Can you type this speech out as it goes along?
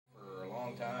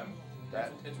time.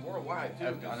 It's worldwide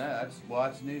too. I know.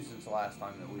 That's new since the last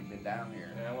time that we've been down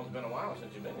here. Yeah, well, it's been a while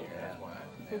since you've been here. Yeah. That's why.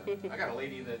 Yeah. I got a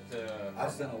lady that I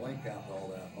sent a link out to all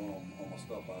that on my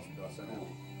stuff I sent out.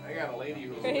 I got a lady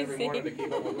who's every morning to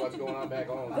keep up with what's going on back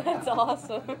home. That's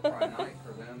awesome. Friday night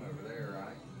for them over there,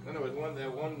 right? Then there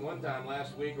was one time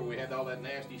last week where we had all that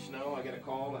nasty snow. I get a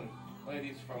call and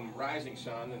lady's from Rising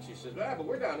Sun, and she says, "Ah, but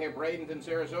we're down here, Bradenton,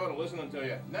 Sarasota, listening to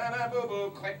you." Nah, boo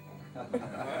boo, click. You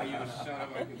son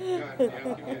of a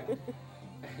gun.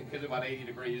 It's about 80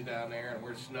 degrees down there, and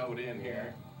we're snowed in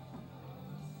here.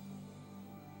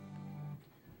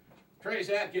 Trace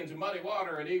Atkins of Muddy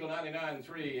Water at Eagle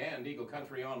 99.3 and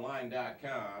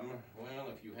EagleCountryOnline.com. Well,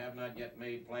 if you have not yet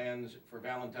made plans for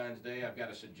Valentine's Day, I've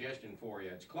got a suggestion for you.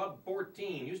 It's Club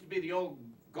 14. Used to be the old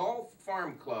Golf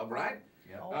Farm Club, right?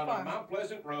 Yeah. Out on Mount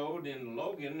Pleasant Road in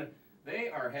Logan. They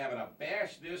are having a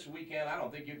bash this weekend. I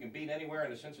don't think you can beat anywhere in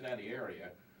the Cincinnati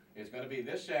area. It's going to be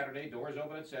this Saturday. Doors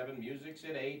open at 7. Music's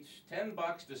at 8.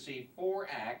 $10 to see 4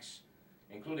 acts,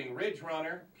 including Ridge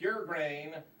Runner, Pure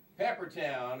Grain,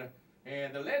 Peppertown,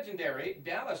 and the legendary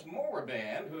Dallas Moore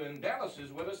Band, who in Dallas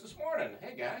is with us this morning.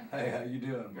 Hey, guy. Hey, how you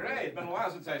doing? Great. It's been a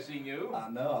while since I've seen you. I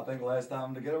know. I think the last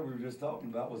time together we were just talking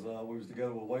about was we was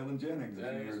together with Waylon Jennings a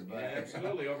few years back. Yeah,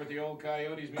 absolutely. Over at the old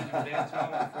Coyotes Music and Dance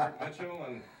Hall in Fort Mitchell,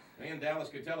 and me and Dallas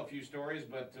could tell a few stories,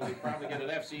 but we'd probably get an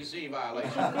FCC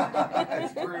violation.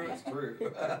 It's true. It's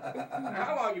true. Now,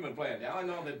 how long have you been playing, Dal? I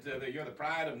know that you're the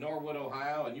pride of Norwood,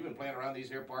 Ohio, and you've been playing around these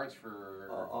here parts for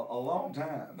a long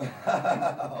time.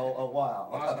 a while.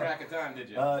 Lost track of time, did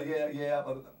you? Yeah.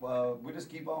 We just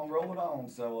keep on rolling on.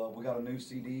 So we got a new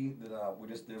CD that we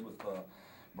just did with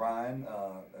Brian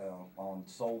on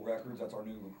Soul Records. That's our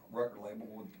new record label.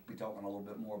 We'll be talking a little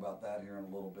bit more about that here in a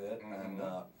little bit. Mm-hmm. And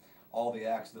all the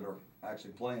acts that are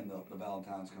actually playing the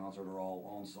Valentine's concert are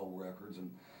all on Soul Records.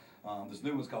 And this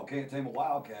new one's called Cant Tame,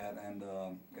 Wildcat, and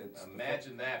it's...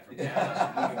 Imagine that from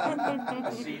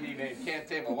Dallas. A CD named Cant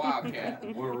Tame, Wildcat.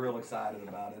 We're real excited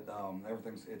about it.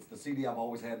 It's the CD I've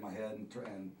always had in my head and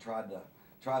tried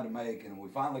to make, and we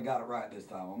finally got it right this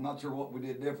time. I'm not sure what we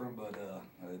did different, but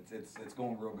it's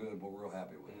going real good. We're real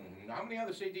happy with it. Mm-hmm. How many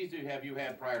other CDs have you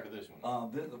had prior to this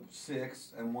one?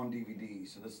 6 and 1 DVD.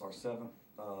 So this is our 7th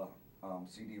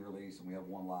CD release, and we have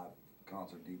 1 live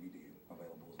concert DVD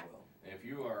available as well. If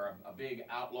you are a big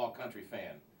outlaw country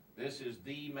fan, this is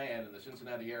the man in the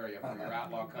Cincinnati area for your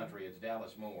outlaw country. It's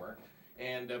Dallas Moore.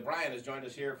 And Brian has joined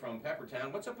us here from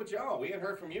Peppertown. What's up with y'all? We haven't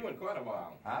heard from you in quite a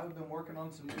while. I've been working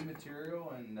on some new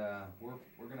material, and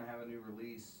we're going to have a new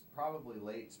release probably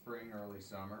late spring, early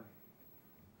summer.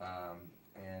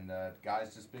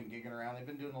 Guys just been gigging around. They've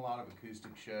been doing a lot of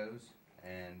acoustic shows,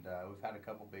 and we've had a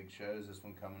couple big shows. This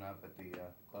one coming up at the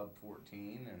Club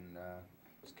 14, and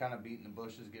just kind of beating the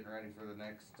bushes, getting ready for the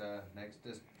next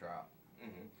disc drop.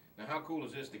 Mm-hmm. Now, how cool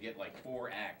is this to get like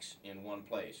 4 acts in one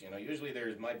place? You know, usually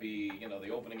there might be, the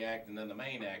opening act and then the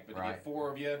main act, but to get 4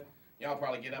 of you, y'all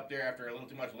probably get up there after a little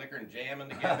too much liquor and jamming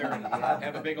together and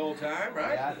have a big old time,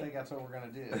 right? Yeah, I think that's what we're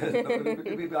going to do.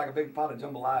 It'd be like a big pot of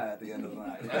jambalaya at the end of the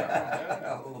night.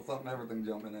 A little something, everything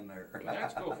jumping in there. Well,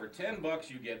 that's cool. For $10,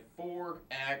 you get 4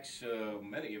 acts.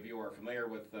 Many of you are familiar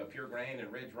with Pure Grain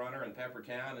and Ridge Runner and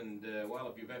Peppertown, and well,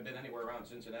 if you've been anywhere around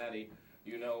Cincinnati,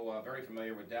 you know very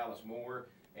familiar with Dallas Moore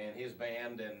and his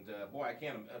band, and boy, I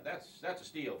can't. That's a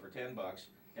steal for $10.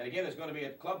 And again, it's going to be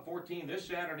at Club 14 this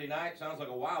Saturday night. Sounds like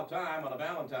a wild time on a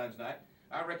Valentine's night.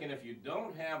 I reckon if you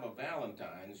don't have a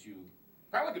Valentine's, you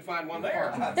probably could find one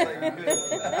there. I'd say you could.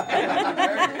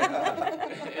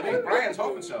 At least Brian's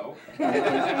hoping so.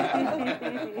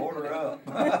 Order up.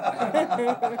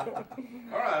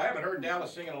 All right, I haven't heard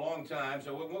Dallas sing in a long time,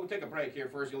 so we'll take a break here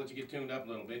first. We'll let you get tuned up a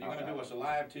little bit. You're going to do us a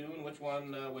live tune. Which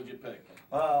one would you pick?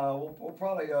 We'll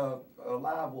probably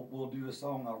live. We'll do the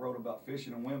song I wrote about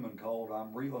fishing and women called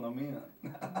 "I'm Reelin' 'Em In."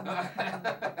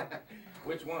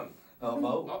 Which one?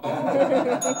 Both.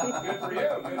 Good for you.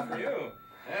 Good for you.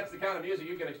 That's the kind of music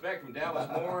you can expect from Dallas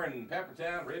Moore and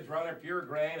Peppertown, Ridge Runner, Pure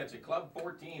Grain. It's at Club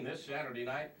 14 this Saturday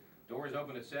night. Doors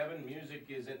open at 7. Music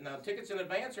is at now. Tickets in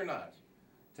advance or not?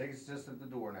 Tickets just at the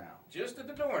door now. Just at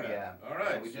the door now. Yeah. All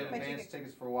right. Yeah, we did advance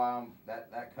tickets for a while.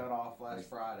 That cut off last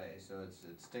Friday, so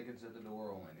it's tickets at the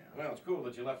door only now. Well, it's cool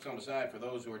that you left some aside for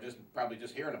those who are probably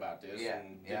just hearing about this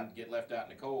and didn't get left out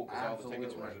in the cold because all the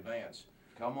tickets were in advance.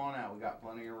 Come on out. We got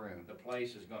plenty of room. The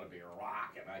place is going to be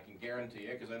rocking, I can guarantee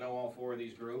you, because I know all 4 of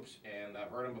these groups, and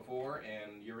I've heard them before,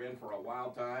 and you're in for a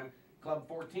wild time. Club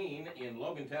 14 in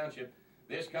Logan Township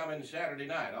this coming Saturday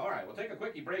night. All right, we'll take a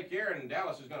quickie break here, and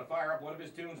Dallas is going to fire up one of his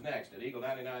tunes next at Eagle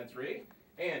 99.3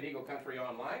 and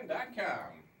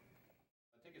EagleCountryOnline.com.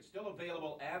 Tickets still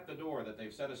available at the door that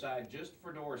they've set aside just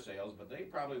for door sales, but they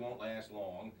probably won't last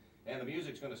long. And the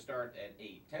music's going to start at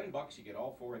 8. $10, you get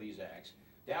all 4 of these acts.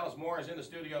 Dallas Moore is in the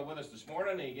studio with us this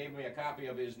morning. He gave me a copy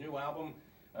of his new album,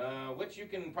 which you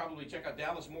can probably check out,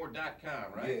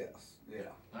 dallasmoore.com, right? Yes,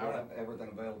 yeah. All right. Everything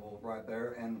available right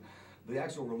there. And the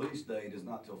actual release date is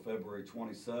not till February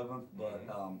 27th, but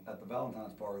at the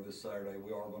Valentine's party this Saturday,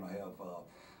 we are going to have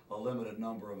a limited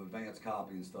number of advanced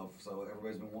copy and stuff. So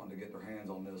everybody's been wanting to get their hands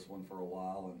on this one for a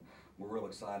while, and we're real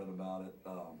excited about it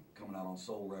coming out on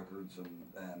Soul Records,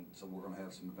 and so we're going to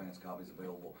have some advanced copies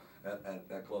available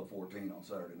at Club 14 on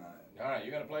Saturday night. All right,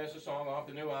 you're going to play us a song off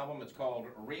the new album. It's called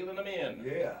Reelin' 'Em In.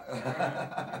 Yeah.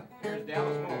 Right. Here's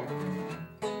Dallas Moore.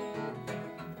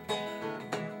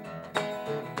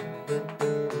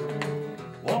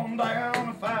 One down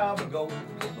and 5 to go.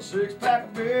 A 6-pack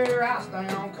of beer, ice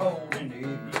down cold in the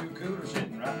igloo cooler,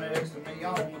 sitting right next to me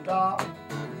on the dock.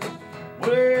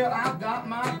 Well, I've got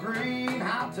my green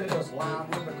high-tails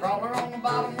lined with the crawler on the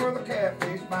bottom where the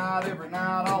catfish bite every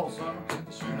night all summer.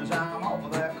 As soon as I'm off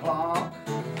of that clock,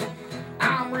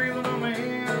 I'm reeling them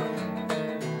in.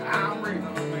 I'm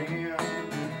reeling them in.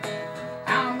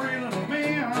 I'm reeling them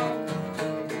in.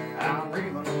 I'm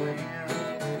reeling them in.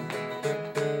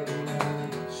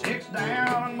 6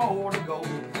 down and more to go.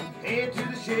 Head to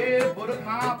the shed, put up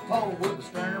my pole with the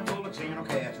stern full of channel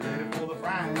cats ready for the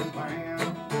frying pan.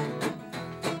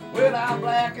 Well, I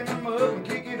blacken them up and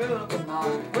kick it up a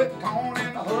notch. With the corn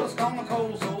and the husk on the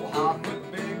coal so hot with a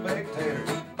big baked tater.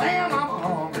 Bam, I'm a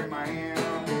hungry man.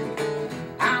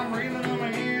 I'm reeling them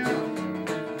in.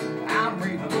 I'm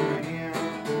reeling them in.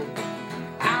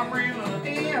 I'm reeling them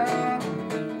in.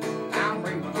 I'm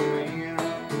reeling them in.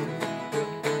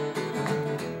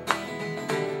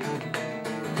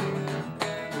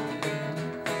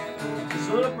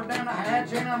 Supper down the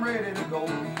hatch and I'm ready to go.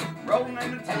 Rolling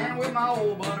into town with my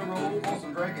old buddy roll for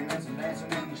some drinking and some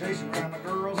dancing and chasing around the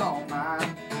girls all night.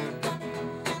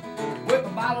 With a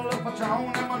bottle of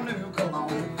Patron and my new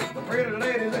cologne. The pretty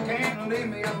ladies that can't leave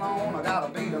me alone. I gotta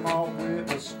beat them off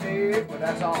with a stick, but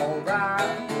that's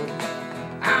alright.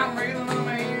 I'm reeling them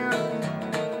in.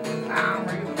 I'm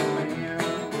reeling them in.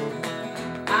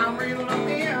 I'm reeling them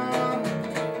in.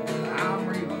 I'm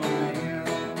reeling them in.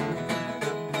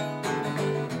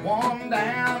 1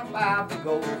 down, 5 to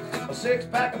go. A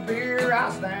 6-pack of beer,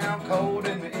 ice down cold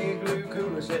in the igloo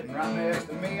cooler, sitting right next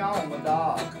to me on the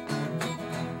dock.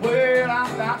 Well,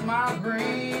 I've got my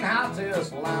green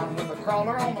high-tails lined with a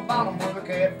crawler on the bottom where the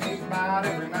catfish bite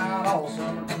every night all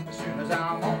summer. As soon as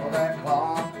I'm off of that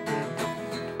clock,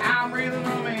 I'm reeling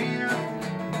them in.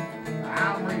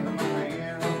 I'm reeling them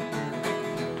in.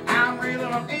 I'm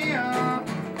reeling them in.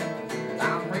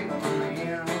 I'm reeling them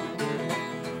in.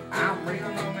 I'm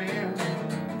reeling them in.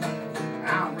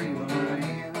 I'm reeling them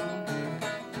in.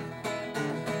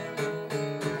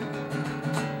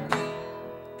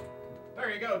 There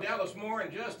you go, Dallas Moore,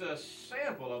 and just a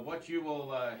sample of what you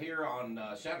will hear on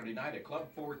Saturday night at Club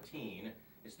 14.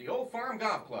 It's the Old Farm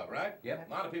Golf Club, right? Yep.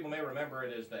 A lot of people may remember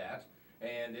it as that.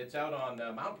 And it's out on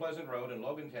Mount Pleasant Road in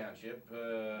Logan Township.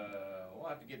 We'll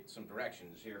have to get some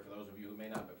directions here for those of you who may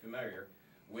not be familiar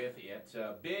with it.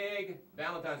 Big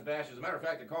Valentine's Bash. As a matter of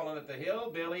fact, they're calling it the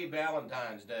Hillbilly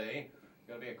Valentine's Day. It's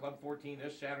going to be at Club 14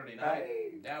 this Saturday night.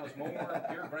 Hey. Dallas Moore,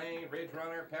 Pure Grain, Ridge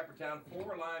Runner, Peppertown,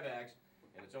 4 live acts.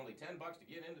 And it's only $10 to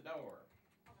get in the door.